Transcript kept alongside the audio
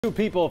Two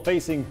people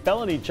facing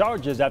felony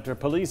charges after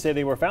police say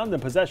they were found in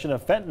possession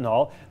of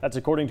fentanyl. That's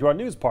according to our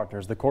news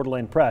partners, the Coeur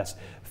d'Alene Press.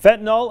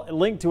 Fentanyl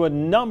linked to a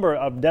number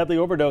of deadly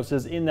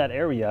overdoses in that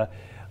area.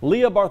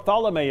 Leah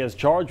Bartholomew is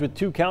charged with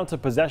 2 counts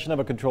of possession of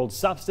a controlled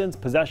substance,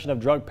 possession of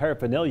drug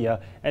paraphernalia,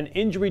 and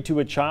injury to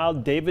a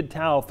child. David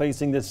Tao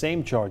facing the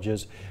same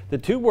charges. The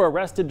two were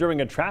arrested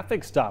during a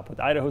traffic stop with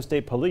Idaho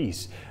State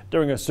Police.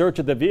 During a search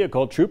of the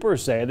vehicle,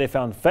 troopers say they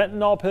found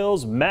fentanyl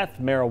pills, meth,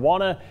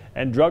 marijuana,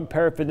 and drug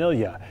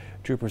paraphernalia.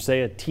 Troopers say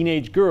a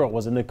teenage girl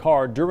was in the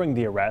car during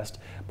the arrest.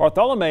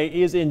 Bartholomew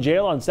is in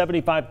jail on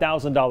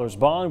 $75,000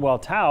 bond, while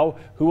Tao,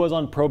 who was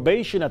on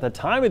probation at the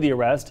time of the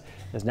arrest,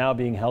 is now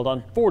being held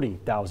on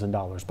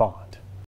 $40,000 bond.